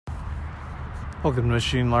Welcome to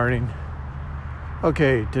Machine Learning.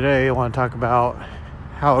 Okay, today I want to talk about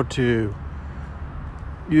how to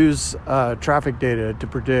use traffic data to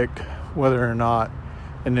predict whether or not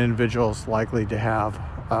an individual is likely to have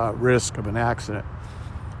risk of an accident.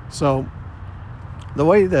 So the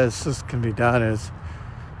way this can be done is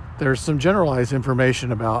there's some generalized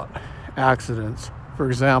information about accidents. For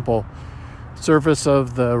example, surface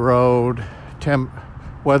of the road,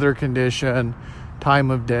 weather condition, time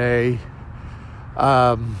of day,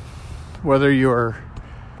 whether you're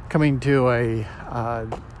coming to a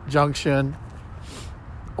junction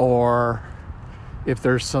or if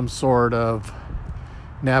there's some sort of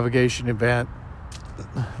navigation event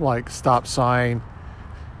like stop sign,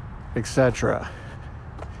 etc.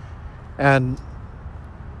 And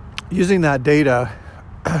using that data,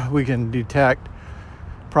 we can detect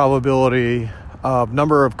probability of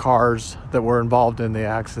number of cars that were involved in the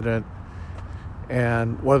accident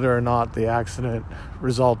and whether or not the accident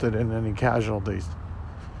resulted in any casualties.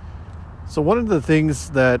 So one of the things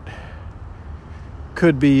that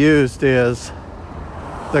could be used is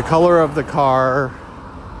the color of the car,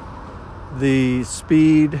 the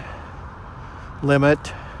speed limit,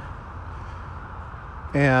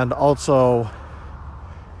 and also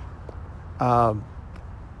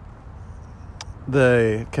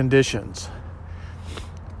the conditions.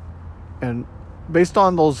 And based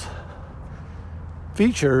on those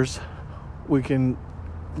features, we can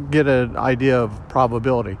get an idea of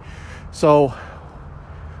probability. So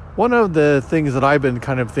one of the things that I've been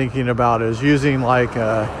kind of thinking about is using like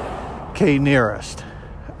a k-nearest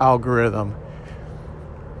algorithm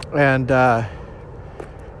and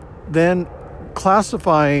then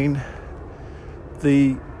classifying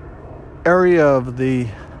the area of the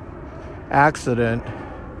accident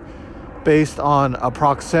based on a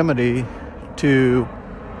proximity to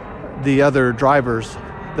the other drivers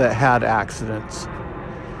that had accidents.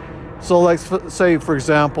 So let's say, for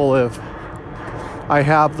example, if I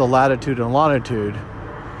have the latitude and longitude,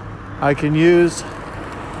 I can use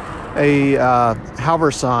a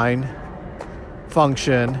Haversine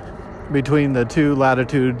function between the two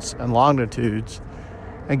latitudes and longitudes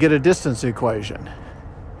and get a distance equation.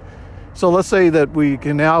 So let's say that we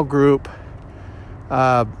can now group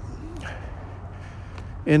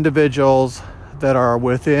individuals that are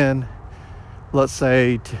within, let's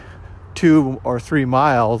say, 2 or 3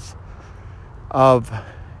 miles of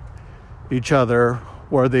each other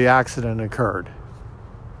where the accident occurred.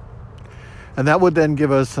 And that would then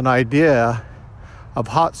give us an idea of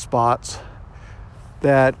hot spots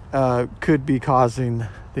that could be causing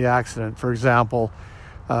the accident. For example,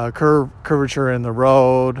 curvature in the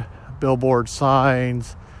road, billboard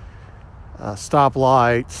signs,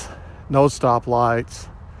 stoplights, no stoplights.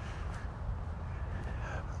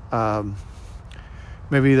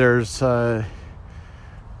 Maybe there's a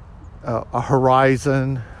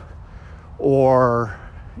horizon, or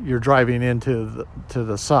you're driving into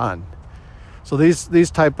the sun. So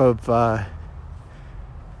these type of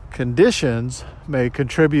conditions may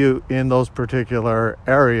contribute in those particular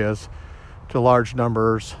areas to large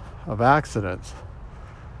numbers of accidents.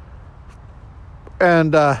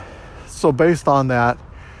 And so based on that,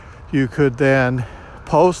 you could then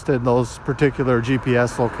post in those particular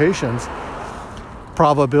GPS locations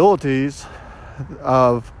probabilities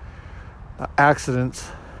of accidents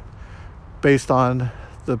based on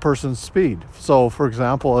the person's speed. So for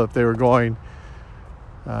example, if they were going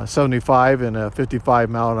 75 in a 55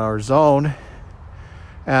 mile an hour zone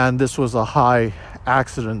and this was a high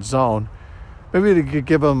accident zone, maybe they could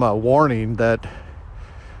give them a warning that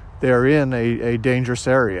they're in a dangerous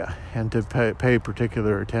area and to pay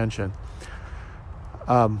particular attention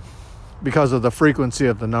because of the frequency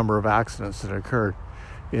of the number of accidents that occurred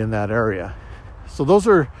in that area. So those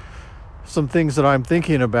are some things that I'm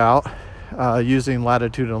thinking about using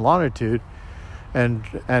latitude and longitude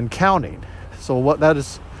and counting. So what that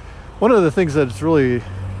is, one of the things that's really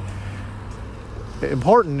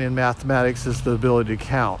important in mathematics is the ability to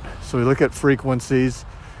count. So we look at frequencies,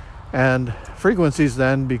 and frequencies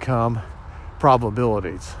then become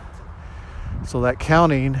probabilities. So that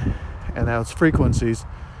counting and those frequencies,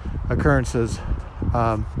 occurrences,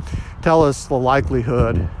 tell us the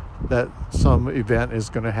likelihood that some event is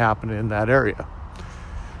going to happen in that area.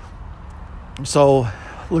 So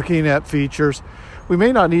looking at features, we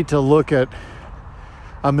may not need to look at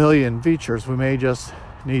a million features. We may just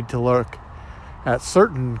need to look at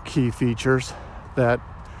certain key features that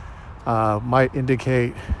might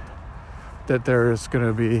indicate that there is going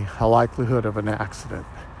to be a likelihood of an accident.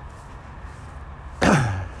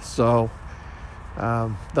 So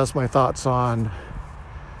that's my thoughts on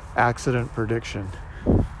accident prediction.